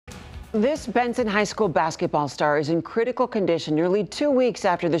This Benson High School basketball star is in critical condition nearly 2 weeks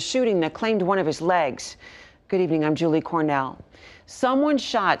after the shooting that claimed one of his legs. Good evening, I'm Julie Cornell. Someone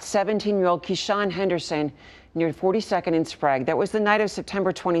shot 17-year-old Keyshawn Henderson near 42nd and Sprague. That was the night of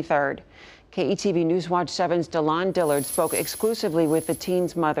September 23rd. KETV News Watch 7's Delon Dillard spoke exclusively with the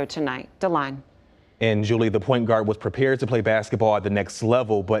teen's mother tonight. Delon. And Julie, the point guard was prepared to play basketball at the next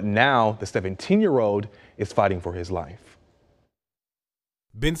level, but now the 17-year-old is fighting for his life.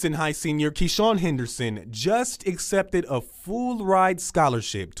 Benson High senior Keyshawn Henderson just accepted a full ride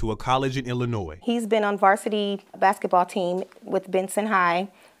scholarship to a college in Illinois. He's been on varsity basketball team with Benson High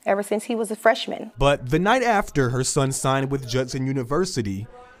ever since he was a freshman. But the night after her son signed with Judson University,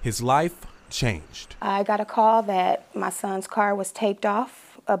 his life changed. I got a call that my son's car was taped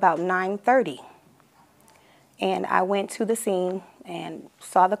off about 9:30. And I went to the scene and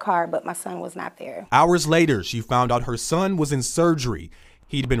saw the car, but my son was not there. Hours later, she found out her son was in surgery.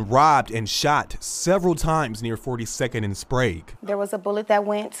 He'd been robbed and shot several times near 42nd and Sprague. There was a bullet that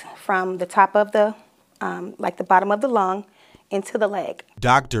went from the top of the, like the bottom of the lung, into the leg.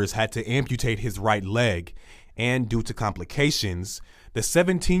 Doctors had to amputate his right leg, and due to complications, the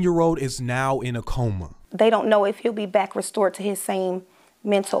 17-year-old is now in a coma. They don't know if he'll be back restored to his same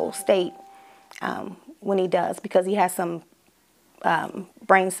mental state when he does, because he has some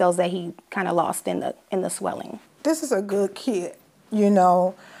brain cells that he kind of lost in the swelling. This is a good kid, you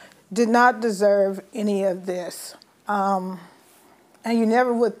know, did not deserve any of this. And you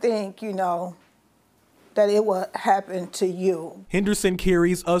never would think, you know, that it would happen to you. Henderson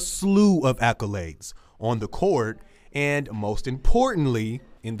carries a slew of accolades on the court and, most importantly,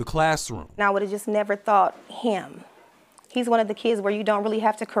 in the classroom. And I would have just never thought him. He's one of the kids where you don't really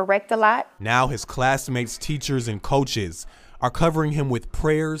have to correct a lot. Now his classmates, teachers, and coaches are covering him with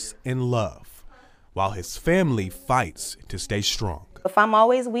prayers and love, while his family fights to stay strong. If I'm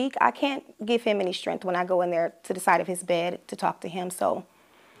always weak, I can't give him any strength when I go in there to the side of his bed to talk to him. So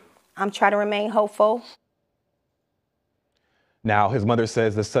I'm trying to remain hopeful. Now, his mother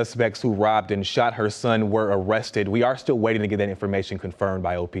says the suspects who robbed and shot her son were arrested. We are still waiting to get that information confirmed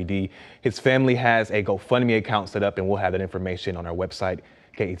by OPD. His family has a GoFundMe account set up, and we'll have that information on our website,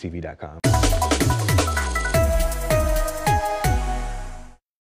 KETV.com.